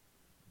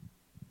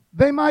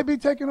 They might be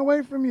taken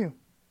away from you.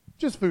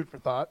 Just food for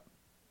thought.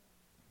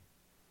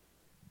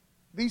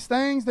 These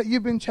things that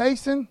you've been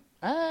chasing,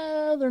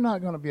 they're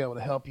not going to be able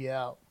to help you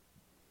out.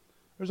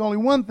 There's only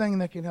one thing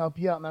that can help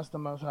you out, and that's the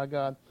Most High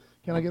God.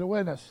 Can I get a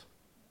witness?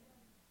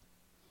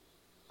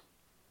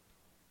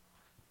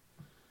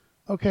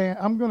 Okay,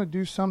 I'm going to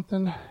do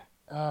something.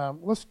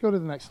 Let's go to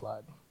the next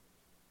slide.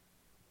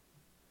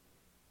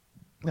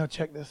 Now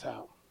check this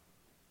out.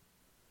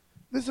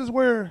 This is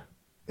where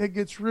it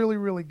gets really,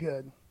 really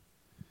good.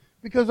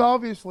 Because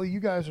obviously you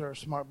guys are a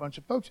smart bunch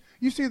of folks.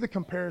 You see the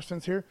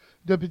comparisons here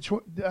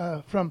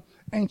from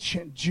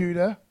ancient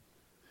Judah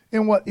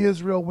and what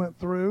Israel went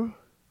through.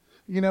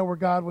 You know, where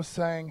God was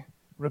saying,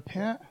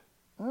 repent.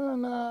 Oh,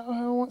 no,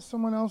 I want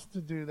someone else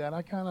to do that.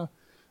 I kind of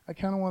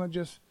want to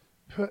just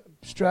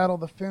straddle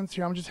the fence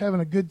here. I'm just having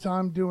a good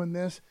time doing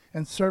this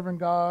and serving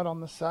God on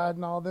the side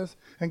and all this.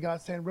 And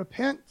God's saying,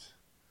 repent.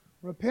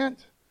 Or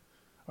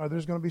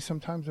there's going to be some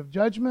times of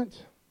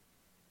judgment.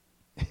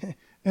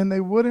 And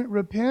they wouldn't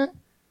repent,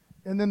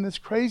 and then this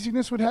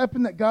craziness would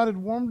happen that God had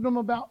warned them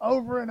about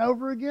over and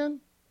over again.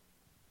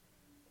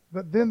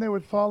 But then they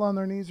would fall on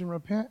their knees and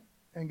repent,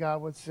 and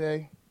God would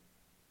say,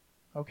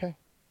 okay,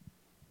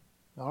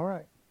 all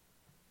right,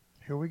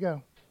 here we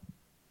go.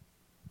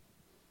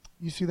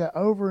 You see that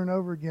over and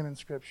over again in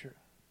Scripture.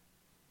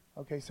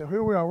 Okay, so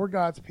here we are. We're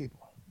God's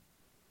people.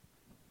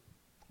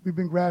 We've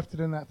been grafted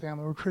in that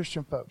family. We're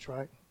Christian folks,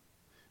 right?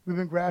 We've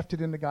been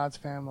grafted into God's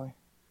family.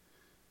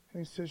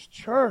 And he says,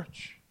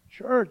 church,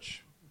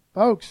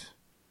 folks,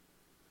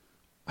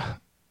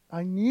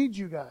 I need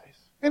you guys.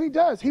 And he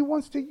does. He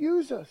wants to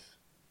use us.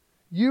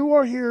 You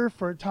are here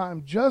for a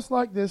time just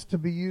like this to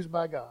be used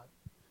by God.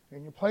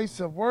 In your place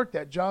of work,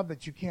 that job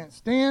that you can't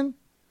stand,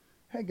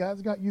 hey,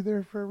 God's got you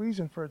there for a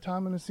reason, for a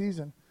time and a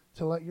season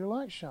to let your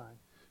light shine.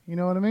 You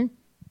know what I mean?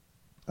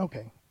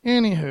 Okay.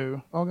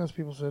 Anywho, all God's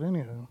people said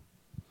anywho.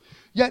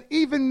 Yet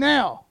even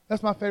now,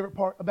 that's my favorite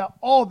part about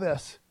all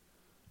this.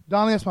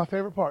 Donnie, that's my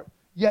favorite part.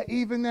 Yet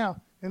even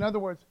now, in other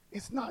words,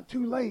 it's not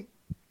too late.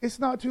 It's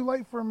not too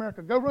late for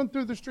America. Go run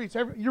through the streets.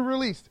 You're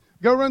released.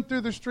 Go run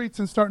through the streets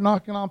and start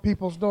knocking on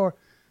people's door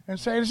and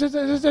say, is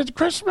it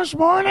Christmas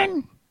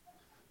morning?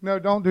 No,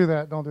 don't do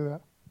that. Don't do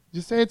that.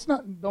 Just say it's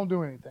not. Don't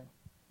do anything.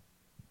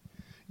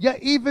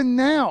 Yet even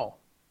now,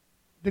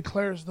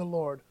 declares the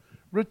Lord,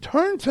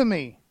 return to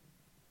me.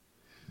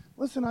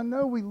 Listen, I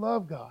know we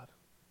love God.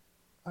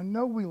 I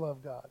know we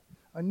love God.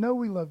 I know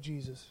we love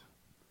Jesus.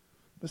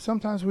 But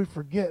sometimes we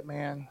forget,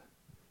 man,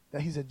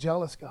 that he's a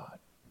jealous God.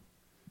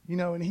 You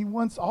know, and he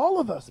wants all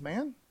of us,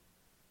 man.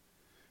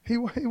 He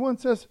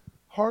wants us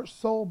heart,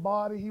 soul,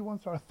 body. He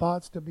wants our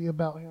thoughts to be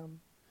about him.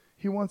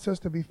 He wants us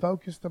to be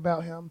focused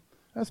about him.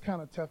 That's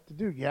kind of tough to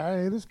do. Yeah,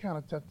 it is kind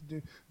of tough to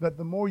do. But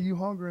the more you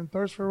hunger and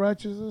thirst for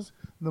righteousness,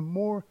 the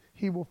more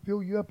he will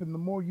fill you up and the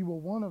more you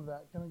will want of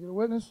that. Can I get a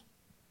witness?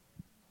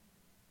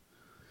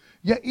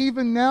 Yet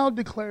even now,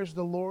 declares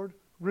the Lord,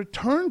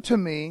 return to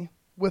me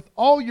with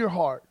all your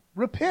heart.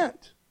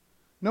 Repent.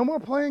 No more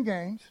playing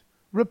games.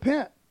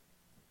 Repent.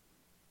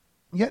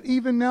 Yet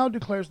even now,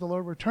 declares the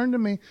Lord, return to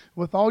me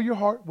with all your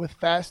heart, with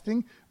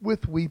fasting,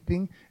 with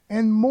weeping,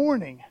 and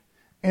mourning.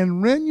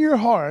 And rend your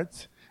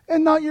hearts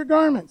and not your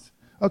garments.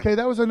 Okay,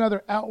 that was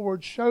another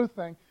outward show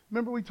thing.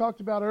 Remember we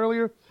talked about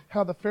earlier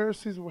how the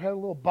Pharisees had a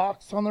little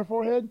box on their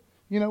forehead,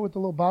 you know, with the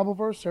little Bible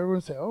verse. Everyone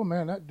would say, oh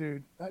man, that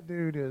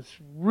dude is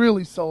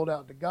really sold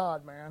out to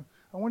God, man.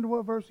 I wonder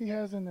what verse he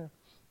has in there.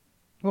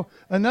 Well,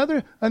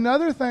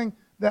 another thing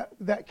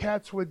that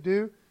cats would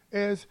do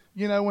is,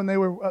 you know, when they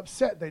were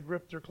upset, they'd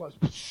rip their clothes.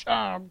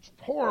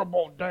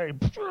 Horrible day.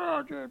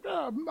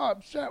 I'm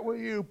upset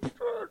with you.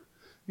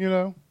 You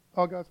know,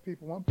 all God's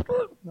people want.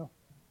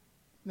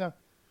 No.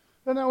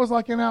 And that was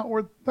like an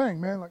outward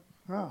thing, man. Like,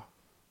 oh,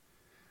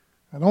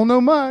 I don't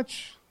know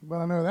much, but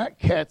I know that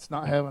cat's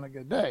not having a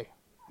good day.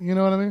 You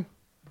know what I mean?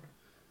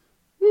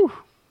 Whew.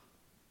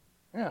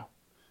 Yeah.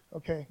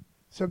 Okay.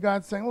 So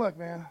God's saying, look,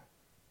 man,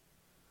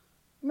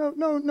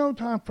 no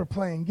time for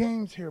playing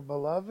games here,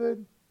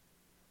 beloved.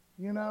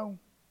 You know,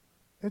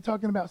 they're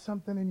talking about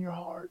something in your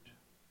heart,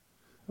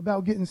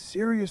 about getting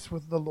serious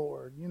with the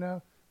Lord, you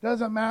know.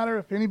 Doesn't matter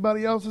if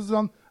anybody else is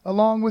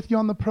along with you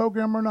on the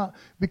program or not,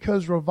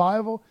 because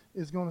revival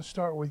is going to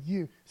start with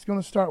you. It's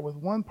going to start with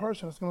one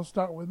person. It's going to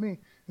start with me.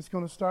 It's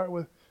going to start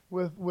with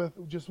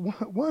just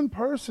one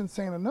person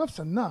saying, enough's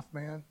enough,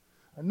 man.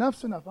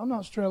 Enough's enough. I'm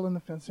not straddling the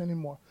fence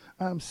anymore.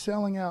 I'm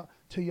selling out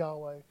to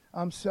Yahweh.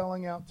 I'm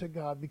selling out to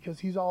God because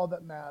he's all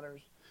that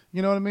matters.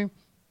 You know what I mean?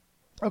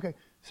 Okay,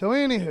 so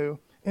anywho,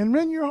 and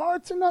rend your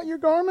hearts and not your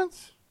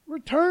garments.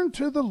 Return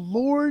to the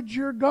Lord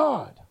your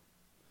God,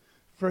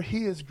 for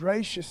he is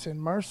gracious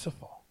and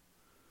merciful.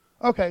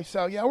 Okay,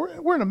 so yeah,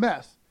 we're in a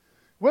mess.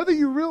 Whether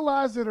you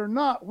realize it or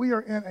not, we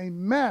are in a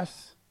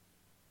mess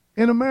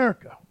in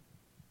America.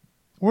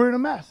 We're in a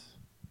mess.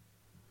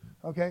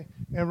 Okay?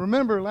 And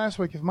remember last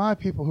week, if my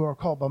people who are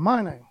called by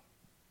my name.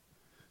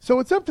 So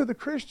it's up to the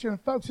Christian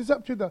folks, it's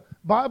up to the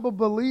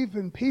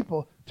Bible-believing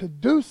people to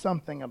do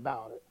something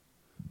about it.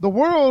 The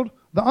world,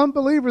 the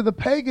unbeliever, the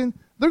pagan,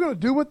 they're going to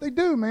do what they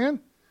do, man.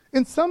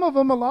 And some of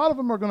them, a lot of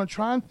them are going to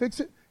try and fix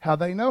it how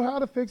they know how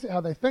to fix it,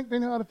 how they think they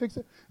know how to fix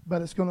it,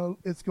 but it's going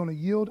to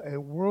yield a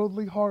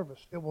worldly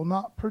harvest. It will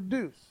not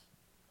produce,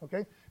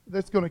 okay?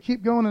 It's going to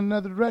keep going in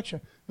another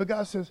direction. But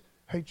God says,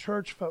 hey,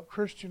 church folk,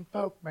 Christian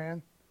folk,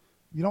 man,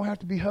 you don't have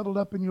to be huddled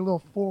up in your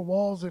little four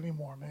walls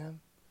anymore, man.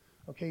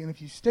 Okay, and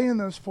if you stay in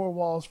those four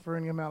walls for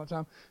any amount of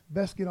time,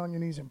 best get on your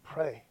knees and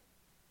pray,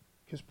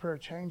 because prayer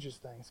changes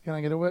things. Can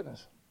I get a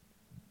witness?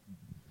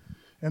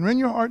 And rend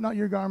your heart, not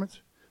your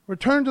garments.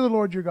 Return to the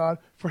Lord your God,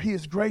 for he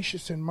is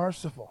gracious and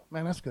merciful.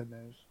 Man, that's good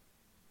news.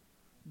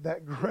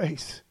 That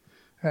grace,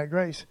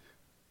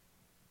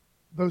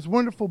 those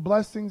wonderful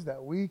blessings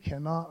that we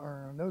cannot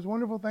earn, those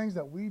wonderful things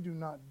that we do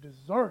not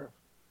deserve.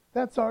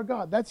 That's our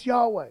God. That's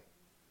Yahweh.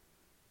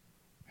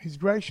 He's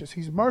gracious.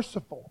 He's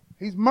merciful.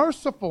 He's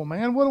merciful,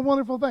 man. What a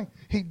wonderful thing.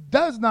 He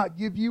does not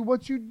give you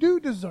what you do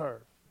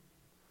deserve.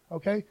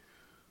 Okay?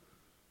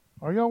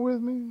 Are y'all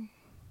with me?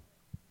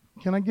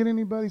 Can I get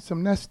anybody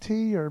some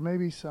Nestea or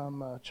maybe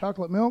some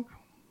chocolate milk?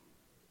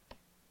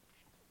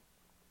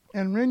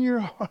 And rend your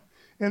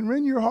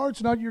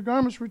hearts, not your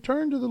garments.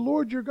 Return to the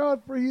Lord your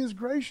God, for he is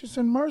gracious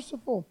and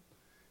merciful,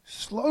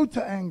 slow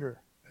to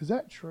anger. Is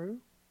that true?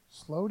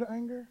 Slow to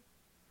anger?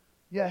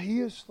 Yeah, he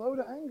is slow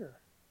to anger.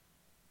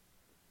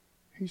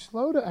 He's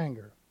slow to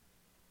anger.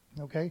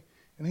 Okay?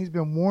 And he's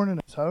been warning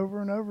us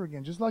over and over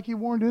again, just like he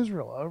warned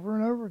Israel over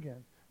and over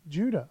again.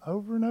 Judah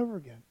over and over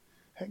again.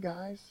 Hey,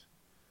 guys,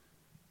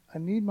 I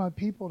need my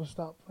people to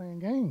stop playing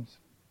games.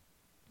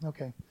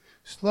 Okay.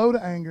 Slow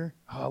to anger.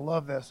 Oh, I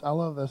love this. I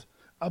love this.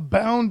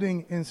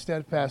 Abounding in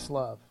steadfast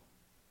love.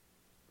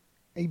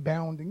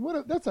 Abounding.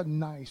 That's a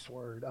nice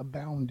word.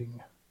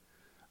 Abounding.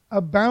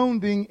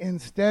 Abounding in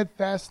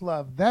steadfast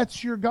love.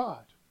 That's your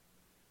God.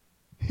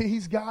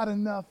 He's got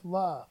enough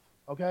love.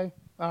 Okay?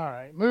 All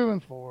right. Moving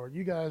forward.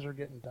 You guys are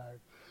getting tired.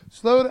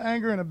 Slow to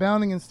anger and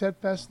abounding in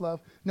steadfast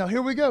love. Now,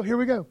 here we go. Here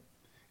we go.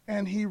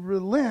 And he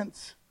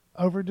relents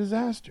over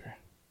disaster.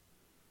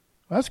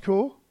 That's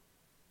cool.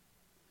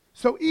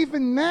 So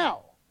even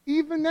now,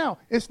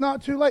 it's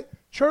not too late.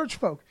 Church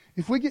folk,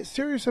 if we get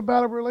serious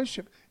about a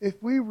relationship,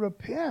 if we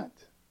repent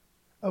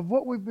of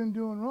what we've been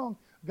doing wrong,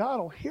 God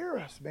will hear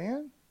us,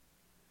 man.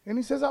 And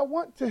he says, I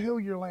want to heal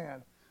your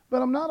land,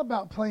 but I'm not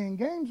about playing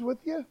games with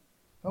you.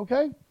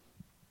 Okay?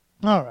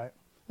 All right.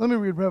 Let me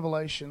read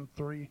Revelation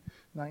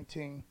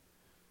 3:19.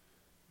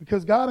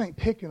 Because God ain't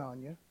picking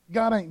on you.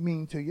 God ain't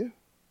mean to you.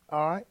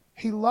 All right?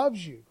 He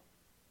loves you.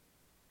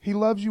 He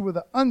loves you with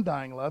an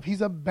undying love.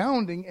 He's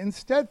abounding in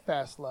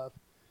steadfast love.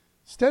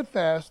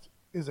 Steadfast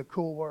is a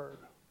cool word.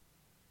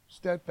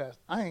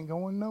 Steadfast. I ain't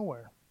going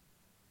nowhere.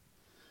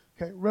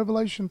 Okay,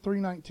 Revelation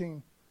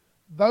 3:19.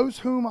 Those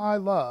whom I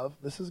love,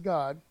 this is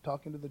God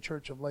talking to the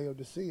church of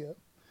Laodicea.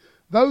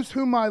 Those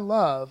whom I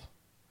love,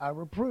 I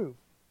reprove.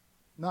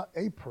 Not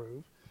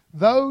approve.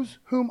 Those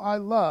whom I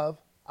love,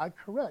 I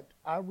correct.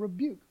 I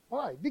rebuke.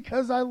 Why?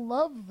 Because I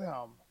love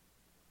them.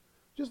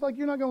 Just like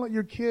you're not going to let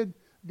your kid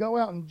go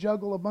out and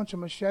juggle a bunch of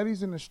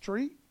machetes in the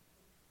street.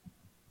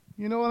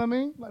 You know what I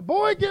mean? Like,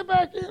 boy, get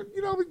back here.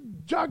 You know,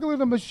 juggling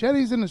the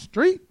machetes in the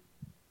street.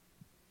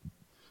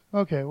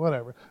 Okay,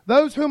 whatever.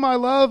 Those whom I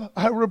love,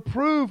 I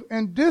reprove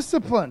and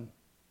discipline.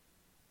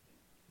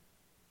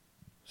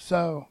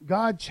 So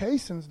God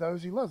chastens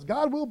those he loves.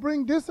 God will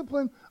bring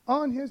discipline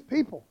on his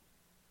people.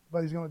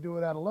 But he's going to do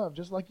it out of love,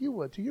 just like you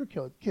would to your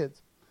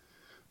kids.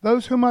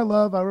 Those whom I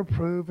love, I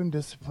reprove and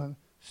discipline.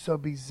 So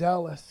be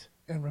zealous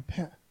and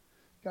repent.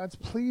 God's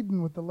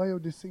pleading with the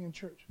Laodicean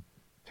church.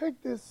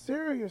 Take this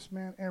serious,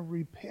 man, and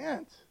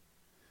repent.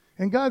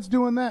 And God's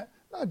doing that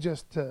not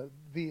just to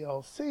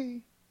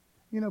VLC,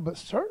 but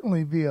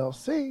certainly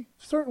VLC,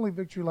 certainly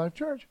Victory Life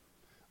Church,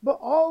 but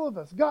all of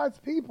us, God's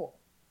people.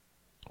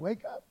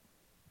 Wake up.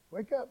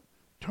 Wake up.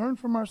 Turn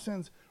from our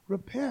sins.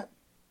 Repent.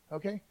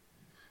 Okay?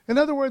 In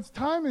other words,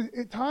 time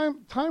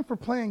for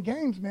playing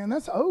games, man,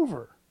 that's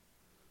over.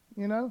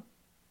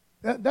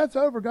 That's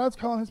over. God's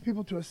calling his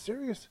people to a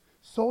serious,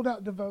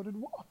 sold-out, devoted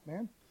walk,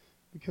 man.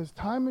 Because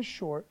time is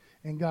short,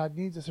 and God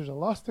needs us. There's a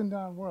lost and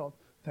dying world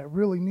that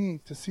really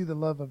needs to see the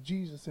love of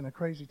Jesus in a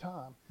crazy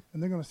time.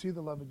 And they're going to see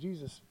the love of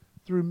Jesus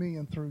through me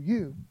and through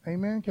you.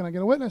 Amen? Can I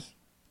get a witness?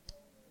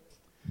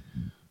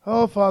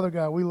 Oh, Father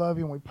God, we love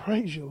you and we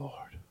praise you,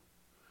 Lord.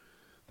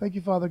 Thank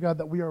you, Father God,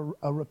 that we are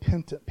a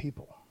repentant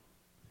people.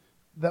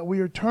 That we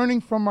are turning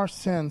from our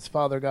sins,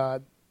 Father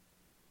God.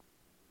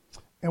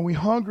 And we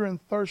hunger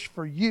and thirst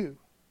for you.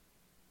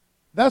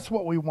 That's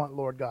what we want,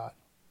 Lord God.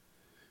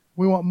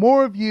 We want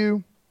more of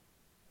you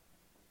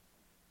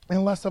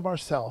and less of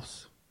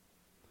ourselves.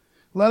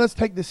 Let us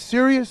take this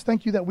serious.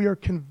 Thank you that we are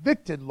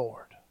convicted,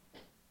 Lord.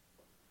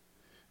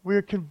 We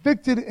are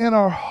convicted in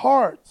our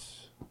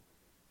hearts.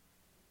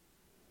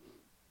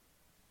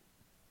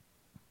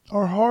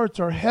 Our hearts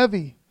are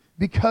heavy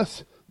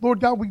because,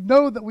 Lord God, we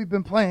know that we've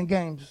been playing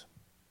games.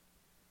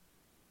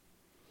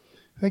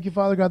 Thank you,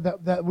 Father God,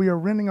 that we are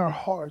rending our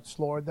hearts,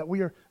 Lord, that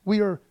we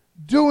are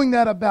doing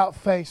that about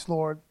face,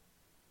 Lord,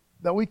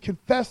 that we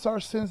confess our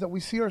sins, that we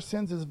see our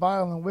sins as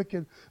vile and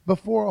wicked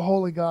before a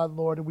holy God,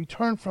 Lord, and we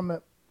turn from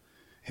it,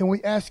 and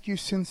we ask you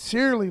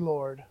sincerely,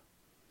 Lord,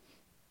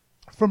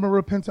 from a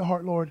repentant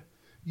heart, Lord,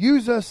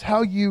 use us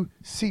how you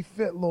see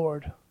fit,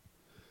 Lord.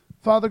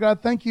 Father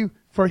God, thank you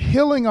for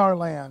healing our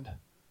land.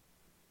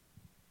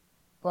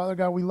 Father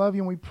God, we love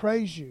you and we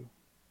praise you.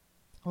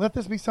 Let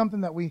this be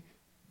something that we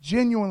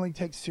genuinely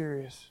take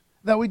serious.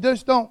 That we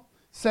just don't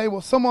say,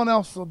 well, someone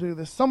else will do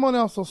this. Someone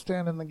else will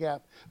stand in the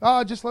gap.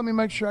 Just let me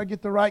make sure I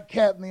get the right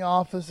cat in the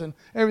office and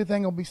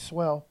everything will be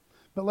swell.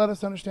 But let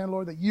us understand,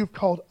 Lord, that you've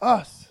called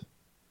us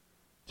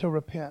to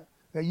repent.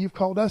 That you've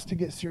called us to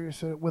get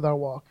serious with our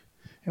walk.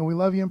 And we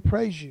love you and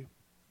praise you.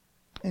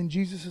 In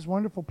Jesus'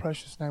 wonderful,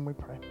 precious name we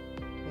pray.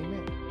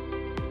 Amen.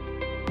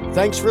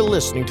 Thanks for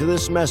listening to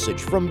this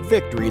message from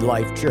Victory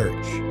Life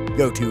Church.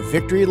 Go to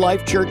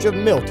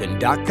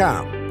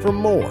victorylifechurchofmilton.com for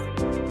more,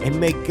 and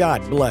may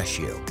God bless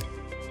you.